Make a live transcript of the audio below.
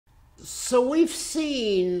So we've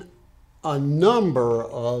seen a number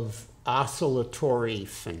of oscillatory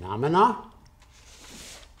phenomena,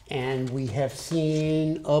 and we have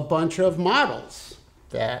seen a bunch of models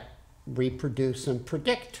that reproduce and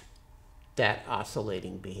predict that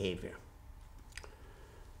oscillating behavior.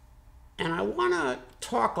 And I want to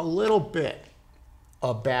talk a little bit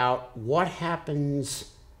about what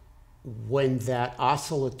happens when that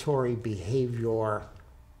oscillatory behavior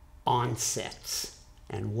onsets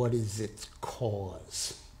and what is its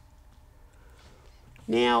cause.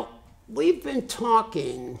 Now, we've been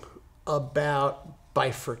talking about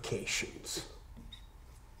bifurcations.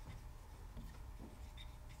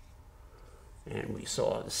 And we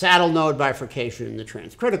saw the saddle node bifurcation, the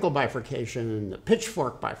transcritical bifurcation, the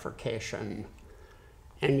pitchfork bifurcation.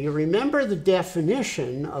 And you remember the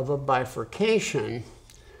definition of a bifurcation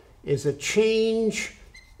is a change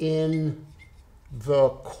in the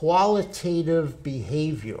qualitative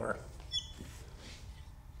behavior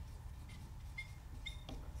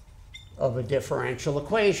of a differential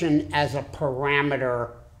equation as a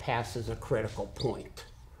parameter passes a critical point,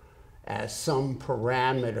 as some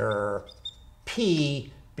parameter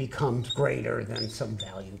p becomes greater than some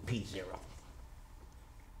value p0.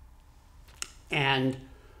 And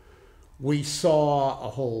we saw a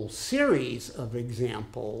whole series of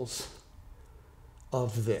examples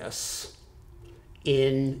of this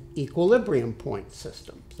in equilibrium point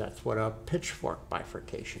systems. That's what a pitchfork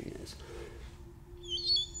bifurcation is.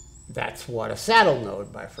 That's what a saddle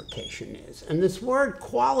node bifurcation is. And this word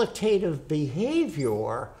qualitative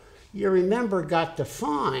behavior, you remember, got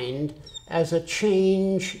defined as a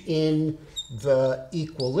change in the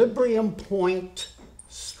equilibrium point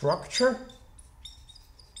structure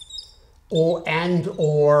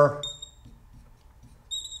or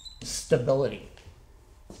stability.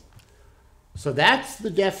 So that's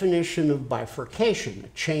the definition of bifurcation, a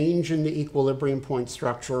change in the equilibrium point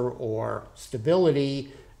structure or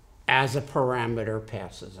stability as a parameter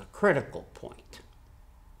passes a critical point.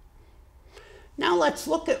 Now let's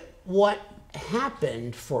look at what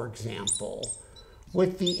happened, for example,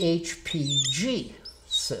 with the HPG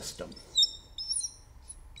system.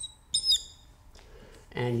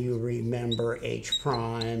 And you remember H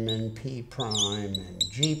prime and P prime and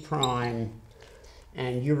G prime.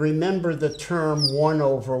 And you remember the term 1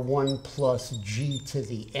 over 1 plus G to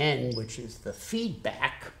the n, which is the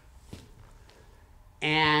feedback.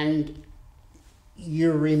 And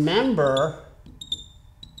you remember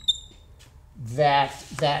that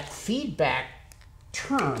feedback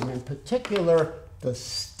term, in particular the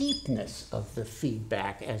steepness of the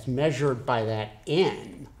feedback as measured by that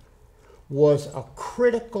n, was a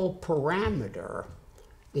critical parameter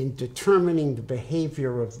in determining the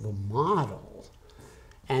behavior of the model.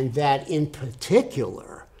 And that in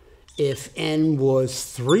particular, if n was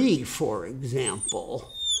 3, for example,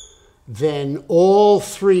 then all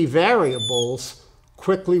 3 variables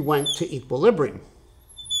quickly went to equilibrium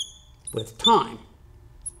with time.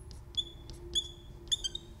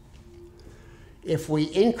 If we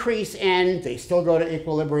increase n, they still go to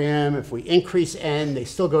equilibrium. If we increase n, they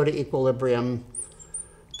still go to equilibrium.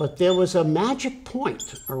 But there was a magic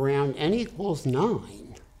point around n equals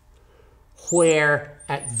 9 where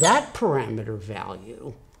at that parameter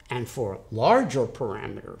value, and for larger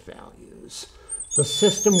parameter values, the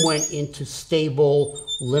system went into stable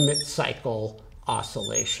limit cycle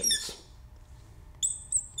oscillations.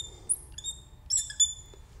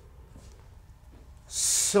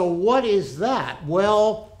 So what is that?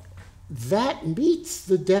 Well, that meets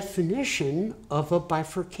the definition of a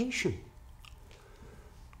bifurcation.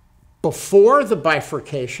 Before the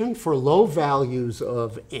bifurcation, for low values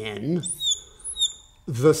of n,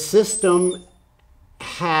 the system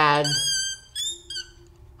had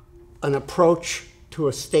an approach to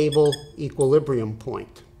a stable equilibrium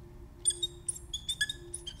point.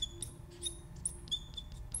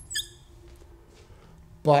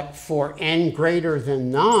 But for n greater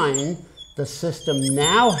than 9, the system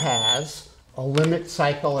now has a limit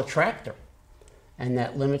cycle attractor. And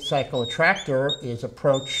that limit cycle attractor is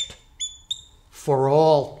approached for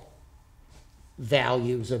all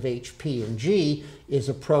values of h, p, and g, is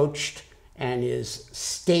approached and is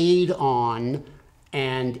stayed on,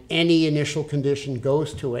 and any initial condition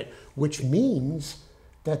goes to it, which means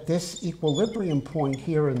that this equilibrium point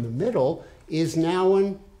here in the middle is now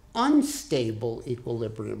an unstable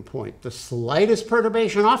equilibrium point. The slightest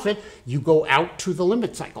perturbation off it, you go out to the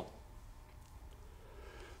limit cycle.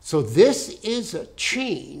 So this is a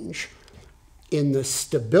change in the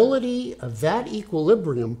stability of that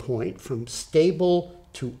equilibrium point from stable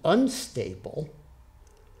to unstable.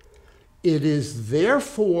 It is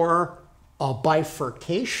therefore a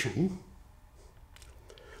bifurcation,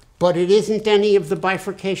 but it isn't any of the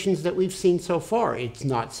bifurcations that we've seen so far. It's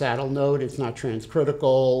not saddle node, it's not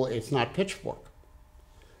transcritical, it's not pitchfork.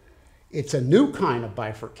 It's a new kind of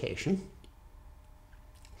bifurcation.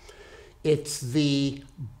 It's the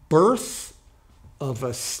birth of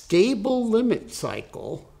a stable limit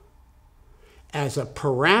cycle as a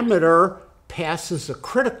parameter passes a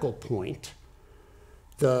critical point.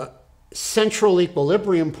 The central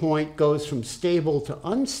equilibrium point goes from stable to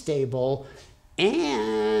unstable,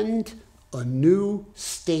 and a new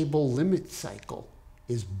stable limit cycle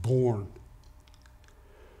is born.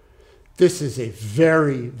 This is a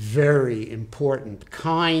very, very important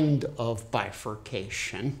kind of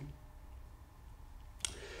bifurcation.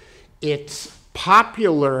 Its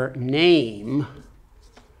popular name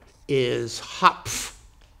is Hopf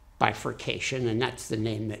bifurcation, and that's the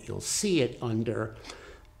name that you'll see it under.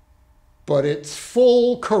 But its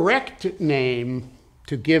full correct name,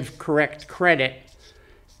 to give correct credit,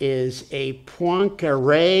 is a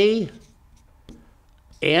Poincaré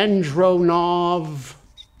Andronov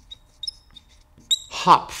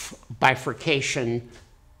Hopf bifurcation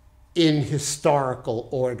in historical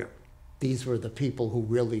order. These were the people who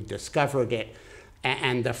really discovered it,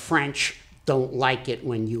 and the French don't like it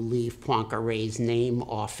when you leave Poincaré's name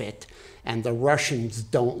off it, and the Russians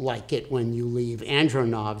don't like it when you leave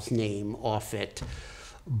Andronov's name off it,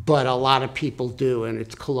 but a lot of people do, and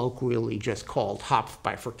it's colloquially just called Hopf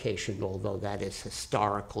bifurcation, although that is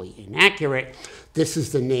historically inaccurate. This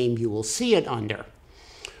is the name you will see it under.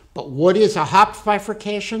 But what is a Hopf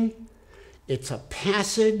bifurcation? It's a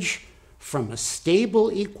passage from a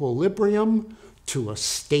stable equilibrium to a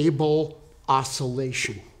stable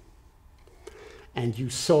oscillation. And you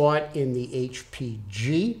saw it in the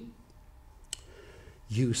HPG.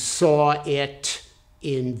 You saw it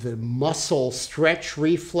in the muscle stretch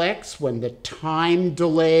reflex. When the time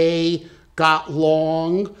delay got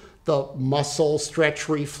long, the muscle stretch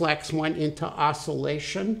reflex went into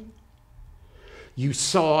oscillation. You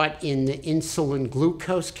saw it in the insulin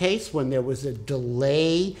glucose case. When there was a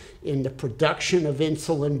delay in the production of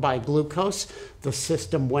insulin by glucose, the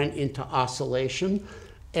system went into oscillation.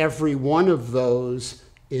 Every one of those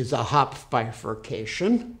is a Hopf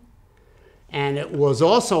bifurcation. And it was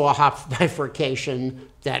also a Hopf bifurcation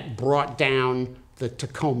that brought down the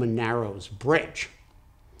Tacoma Narrows Bridge.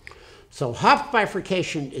 So Hopf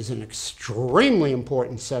bifurcation is an extremely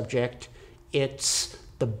important subject. It's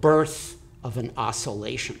the birth of an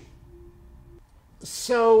oscillation.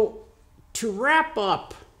 So to wrap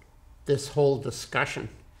up this whole discussion,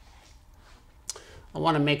 I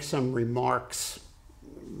want to make some remarks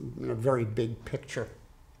in a very big picture.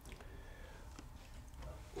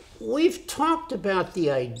 We've talked about the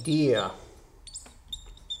idea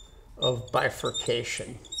of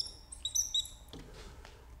bifurcation.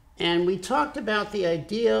 And we talked about the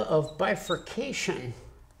idea of bifurcation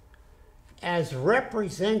as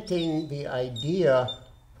representing the idea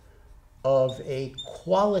of a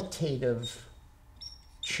qualitative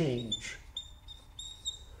change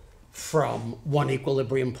from one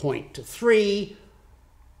equilibrium point to three,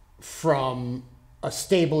 from a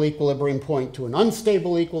stable equilibrium point to an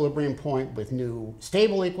unstable equilibrium point with new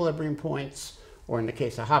stable equilibrium points, or in the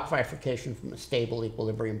case of Hopf bifurcation, from a stable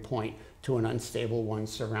equilibrium point to an unstable one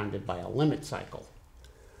surrounded by a limit cycle.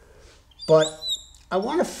 But I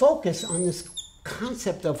want to focus on this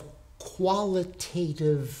concept of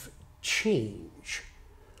qualitative change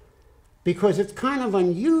because it's kind of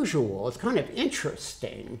unusual, it's kind of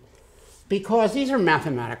interesting, because these are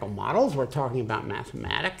mathematical models, we're talking about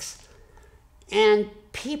mathematics, and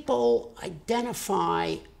people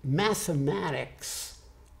identify mathematics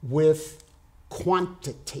with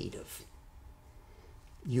quantitative.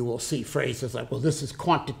 You will see phrases like, well, this is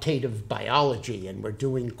quantitative biology, and we're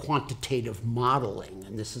doing quantitative modeling,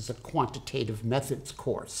 and this is a quantitative methods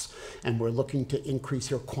course, and we're looking to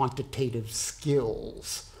increase your quantitative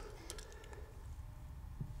skills.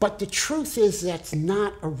 But the truth is that's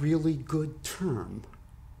not a really good term.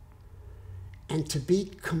 And to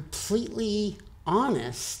be completely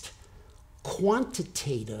honest,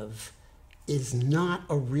 quantitative is not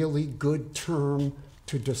a really good term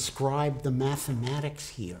to describe the mathematics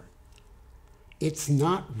here. It's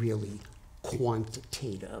not really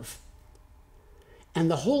quantitative. And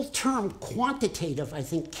the whole term quantitative, I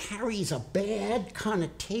think, carries a bad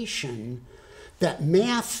connotation that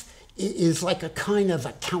math is like a kind of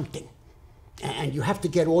accounting. And you have to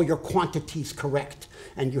get all your quantities correct.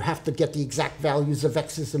 And you have to get the exact values of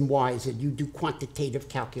x's and y's, and you do quantitative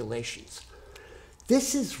calculations.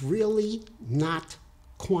 This is really not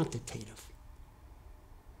quantitative.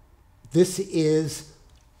 This is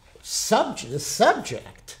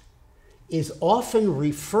subject is often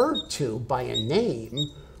referred to by a name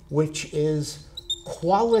which is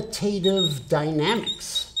qualitative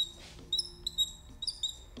dynamics.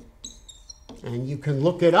 And you can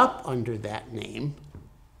look it up under that name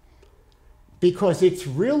because it's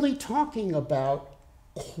really talking about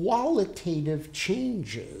qualitative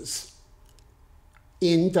changes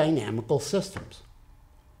in dynamical systems.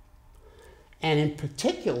 And in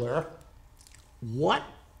particular, what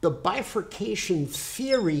the bifurcation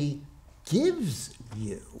theory gives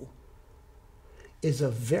you is a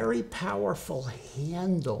very powerful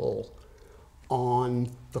handle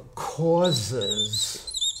on the causes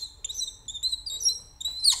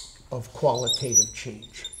of qualitative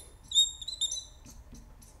change.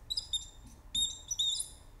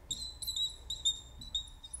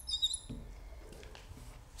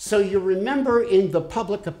 So you remember in the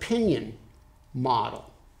public opinion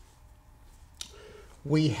model,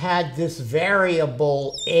 we had this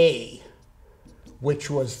variable A, which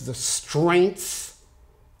was the strength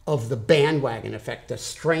of the bandwagon effect, the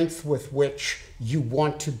strength with which you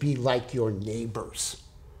want to be like your neighbors.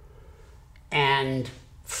 And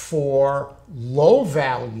for low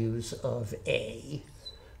values of A,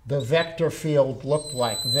 the vector field looked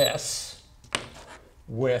like this,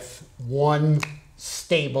 with one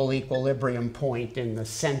stable equilibrium point in the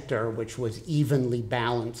center, which was evenly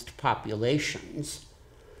balanced populations.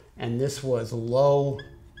 And this was low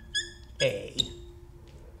A.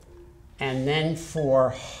 And then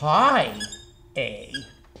for high A,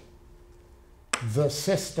 the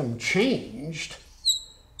system changed,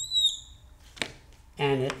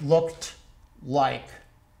 and it looked like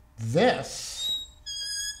this.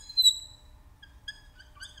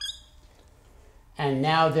 And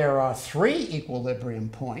now there are 3 equilibrium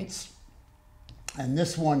points, and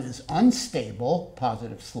this one is unstable,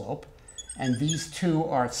 positive slope, and these 2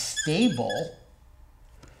 are stable.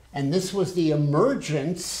 And this was the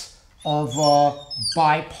emergence of a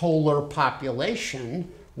bipolar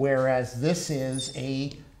population, whereas this is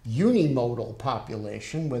a unimodal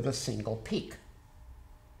population with a single peak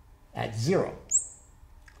at 0.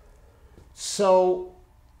 So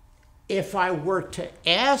if I were to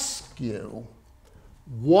ask you,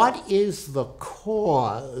 what is the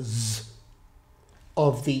cause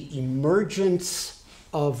of the emergence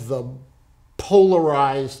of the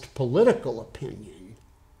polarized political opinion,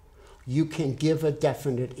 you can give a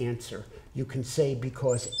definite answer. You can say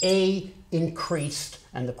because A increased,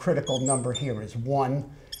 and the critical number here is 1,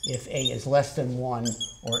 if A is less than 1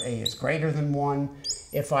 or A is greater than 1.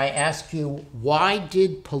 If I ask you, why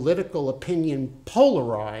did political opinion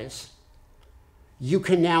polarize, you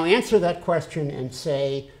can now answer that question and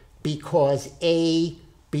say, because A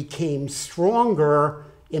became stronger,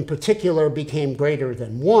 in particular became greater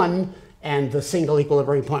than 1, and the single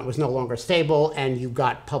equilibrium point was no longer stable, and you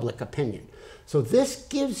got public opinion. So this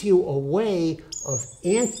gives you a way of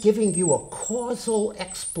giving you a causal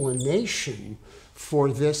explanation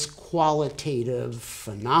for this qualitative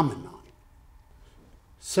phenomenon.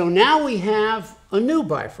 So now we have a new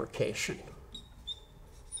bifurcation.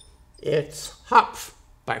 It's Hopf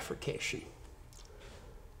bifurcation.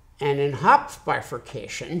 And in Hopf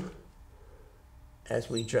bifurcation, as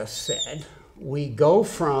we just said, we go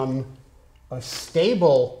from a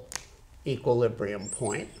stable equilibrium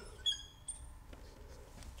point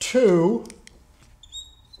to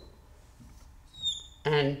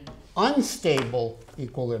an unstable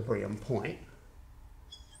equilibrium point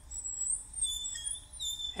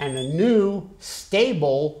and a new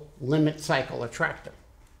stable limit cycle attractor.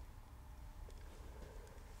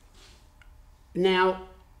 Now,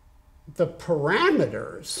 the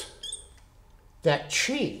parameters that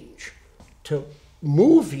change to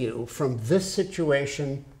move you from this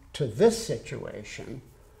situation to this situation,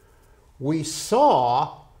 we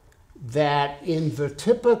saw that in the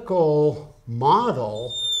typical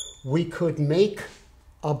model, we could make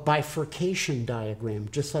a bifurcation diagram,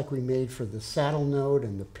 just like we made for the saddle node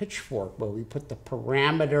and the pitchfork, where we put the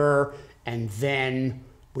parameter and then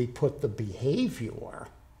we put the behavior.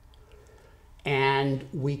 And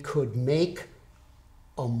we could make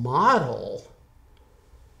a model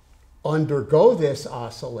undergo this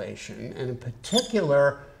oscillation. And in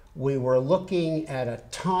particular, we were looking at a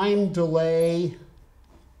time delay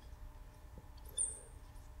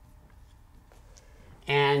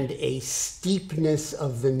and a steepness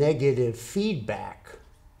of the negative feedback.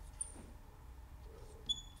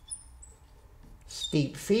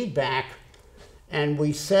 Steep feedback. And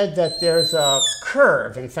we said that there's a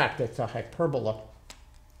curve, in fact, it's a hyperbola,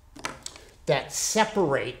 that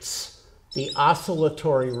separates the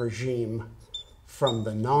oscillatory regime from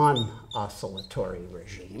the non-oscillatory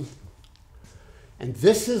regime. And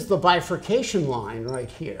this is the bifurcation line right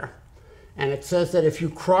here. And it says that if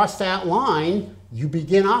you cross that line, you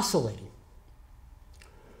begin oscillating.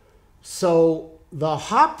 So the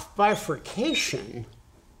Hopf bifurcation,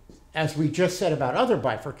 as we just said about other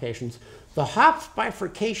bifurcations, the Hopf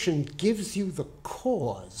bifurcation gives you the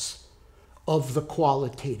cause of the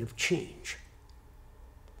qualitative change.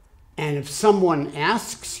 And if someone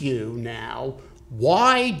asks you now,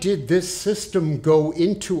 why did this system go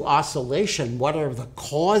into oscillation? What are the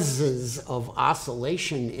causes of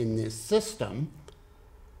oscillation in this system?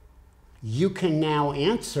 You can now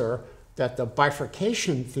answer that the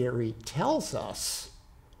bifurcation theory tells us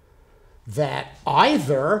that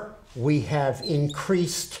either we have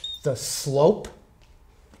increased the slope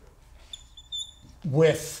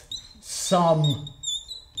with some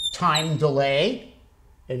time delay.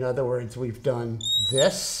 In other words, we've done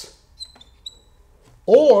this.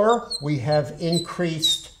 Or we have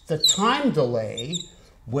increased the time delay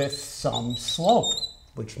with some slope,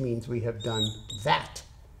 which means we have done that.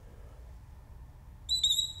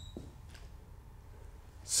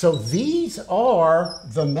 So these are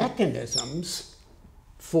the mechanisms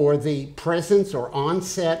for the presence or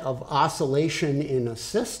onset of oscillation in a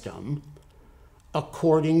system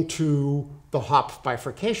according to the Hopf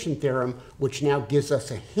bifurcation theorem, which now gives us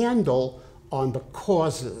a handle on the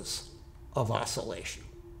causes of oscillation.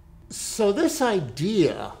 So this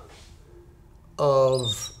idea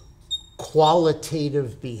of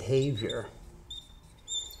qualitative behavior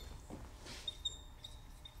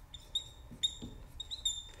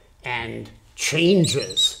and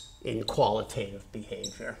changes in qualitative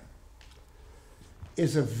behavior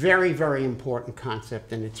is a very, very important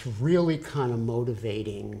concept, and it's really kind of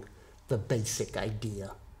motivating the basic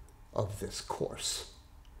idea of this course.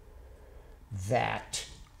 That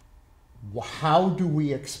how do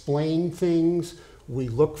we explain things? We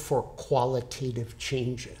look for qualitative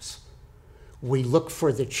changes. We look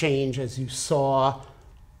for the change, as you saw,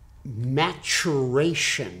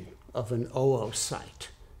 maturation of an oocyte.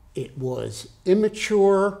 It was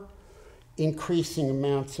immature, increasing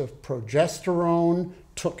amounts of progesterone,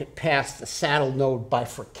 took it past the saddle node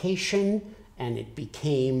bifurcation, and it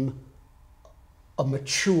became a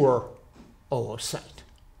mature oocyte,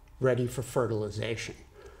 ready for fertilization.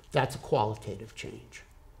 That's a qualitative change.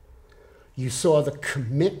 You saw the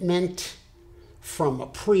commitment from a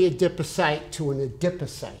pre-adipocyte to an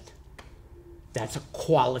adipocyte. That's a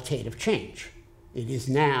qualitative change. It is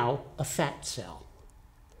now a fat cell.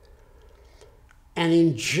 And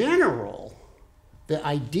in general, the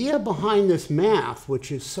idea behind this math,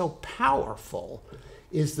 which is so powerful,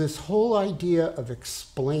 is this whole idea of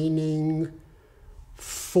explaining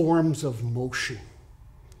forms of motion.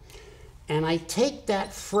 And I take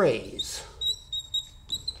that phrase,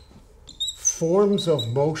 forms of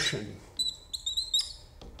motion,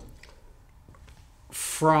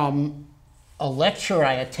 from a lecture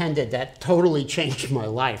I attended that totally changed my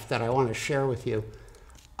life that I want to share with you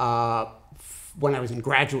when I was in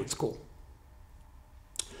graduate school.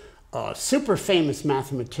 A super famous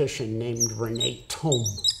mathematician named Rene Thom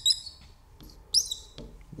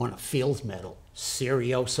won a Fields Medal,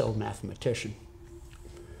 serioso mathematician,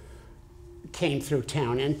 came through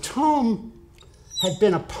town. And Thom had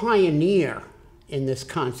been a pioneer in this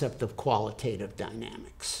concept of qualitative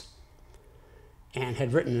dynamics and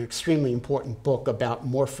had written an extremely important book about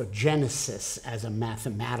morphogenesis as a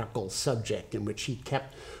mathematical subject, in which he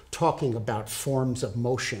kept talking about forms of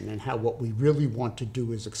motion and how what we really want to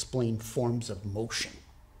do is explain forms of motion.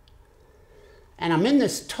 And I'm in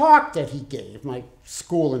this talk that he gave. My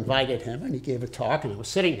school invited him, and he gave a talk, and I was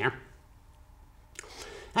sitting there.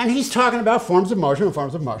 And he's talking about forms of motion and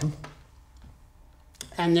forms of motion.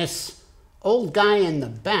 And this old guy in the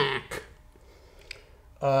back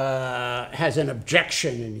has an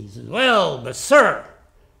objection, and he says, well, but sir,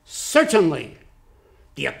 certainly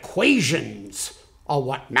the equations are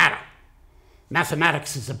what matter.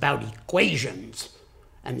 Mathematics is about equations,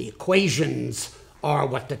 and the equations are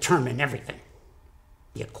what determine everything.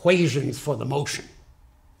 The equations for the motion.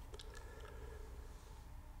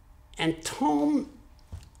 And Thom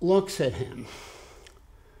looks at him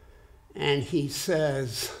and he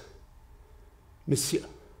says, Monsieur,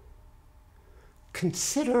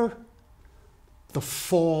 consider the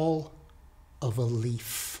fall of a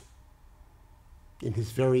leaf, in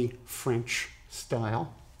his very French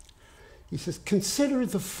style. He says, consider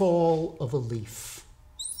the fall of a leaf.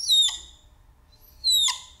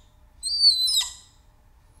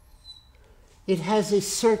 It has a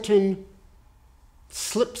certain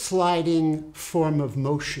slip-sliding form of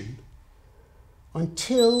motion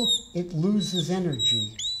until it loses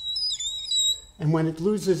energy. And when it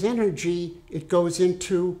loses energy, it goes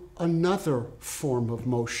into another form of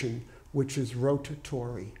motion, which is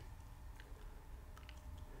rotatory.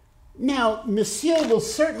 Now, Monsieur will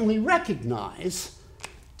certainly recognize,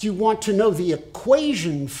 do you want to know the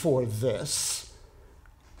equation for this?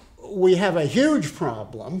 We have a huge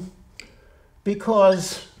problem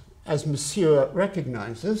because, as Monsieur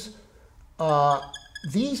recognizes,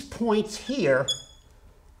 these points here,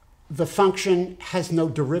 the function has no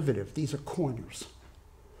derivative. These are corners.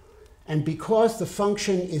 And because the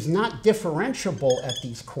function is not differentiable at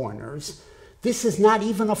these corners, this is not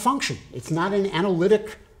even a function. It's not an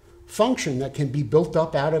analytic function that can be built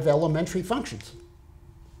up out of elementary functions.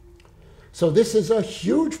 So this is a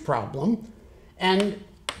huge problem. And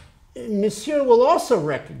Monsieur will also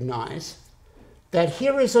recognize that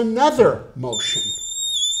here is another motion.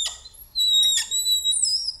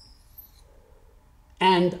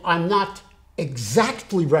 And I'm not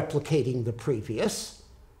exactly replicating the previous.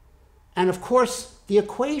 And of course, the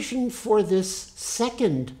equation for this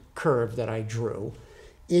second curve that I drew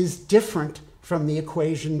is different from the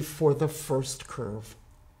equation for the first curve.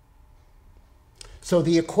 So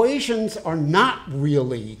the equations are not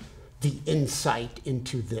really the insight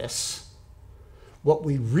into this. What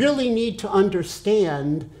we really need to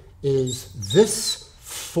understand is this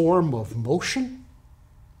form of motion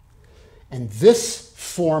and this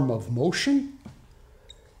form of motion,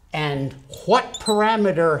 and what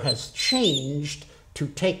parameter has changed to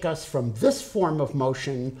take us from this form of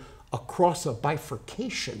motion across a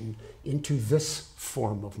bifurcation into this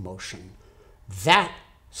form of motion. That,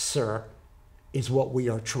 sir, is what we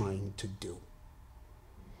are trying to do.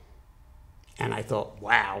 And I thought,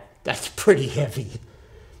 wow, that's pretty heavy.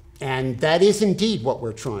 And that is indeed what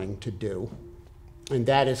we're trying to do. And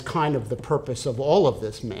that is kind of the purpose of all of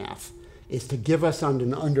this math, is to give us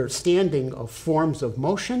an understanding of forms of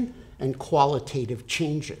motion and qualitative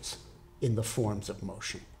changes in the forms of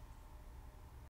motion.